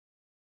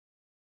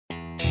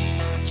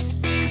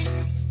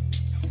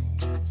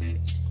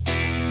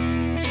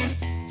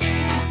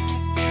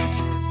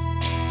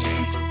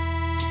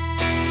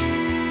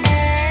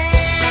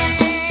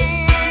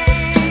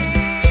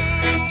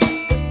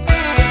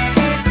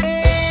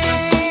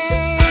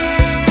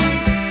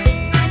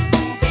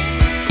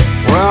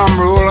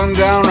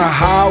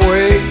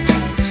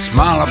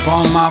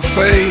my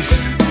face.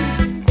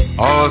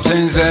 All the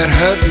things that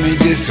hurt me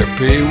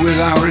disappear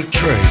without a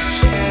trace.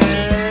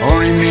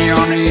 Only me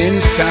on the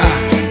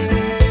inside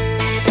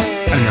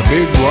and a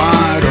big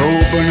wide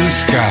open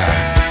sky.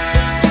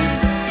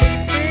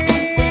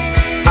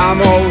 I'm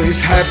always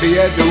happy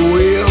at the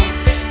wheel.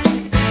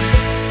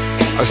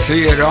 I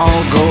see it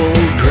all go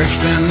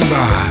drifting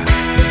by.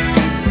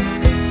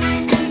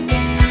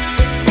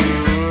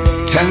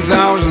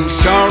 10,000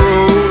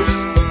 sorrows,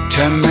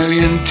 10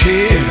 million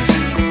tears,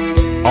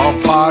 all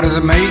part of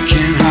the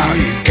making. How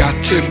you got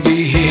to be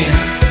here.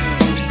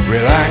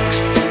 Relax,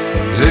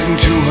 listen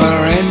to her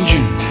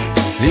engine,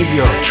 leave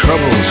your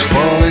troubles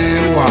for a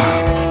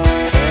while.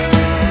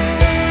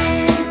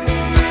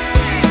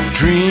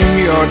 Dream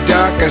your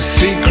darkest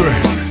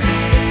secret,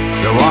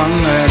 the one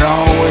that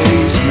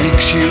always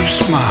makes you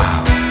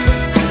smile.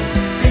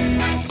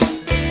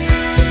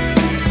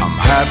 I'm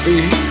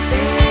happy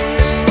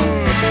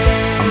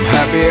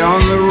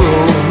on the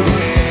road.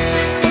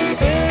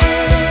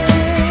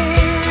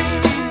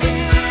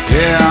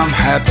 Yeah, I'm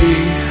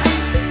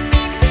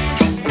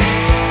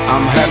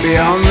happy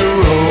on the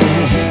road.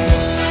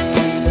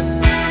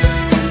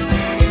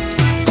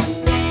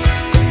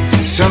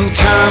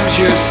 Sometimes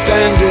you're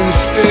standing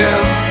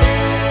still,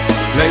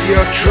 let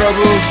your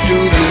troubles do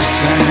the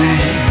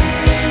same.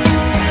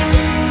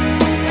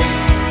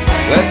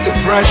 Let the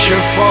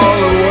pressure fall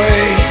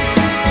away,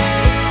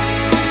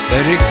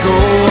 let it go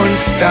and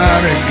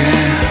start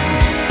again.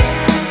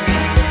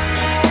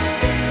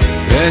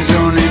 There's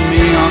only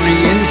me on the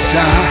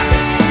inside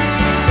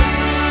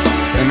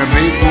and a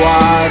big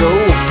wide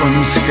open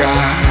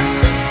sky.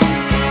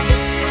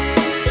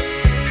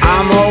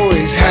 I'm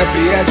always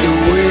happy at the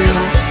wheel,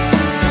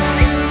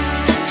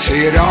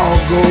 see it all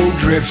go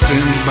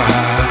drifting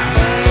by.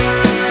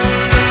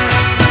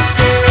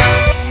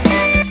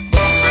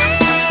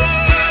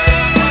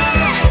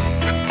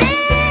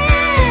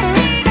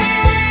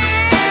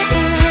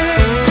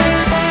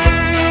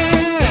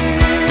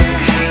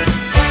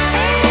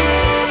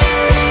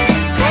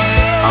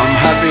 I'm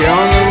happy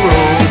on the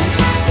road.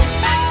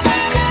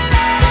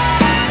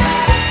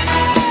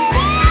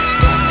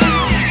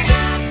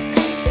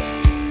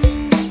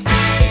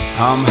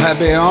 I'm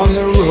happy on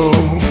the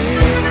road.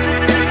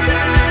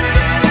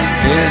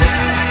 Yeah,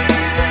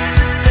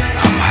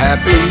 I'm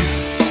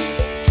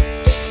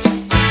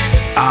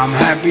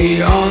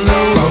happy on the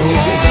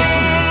road.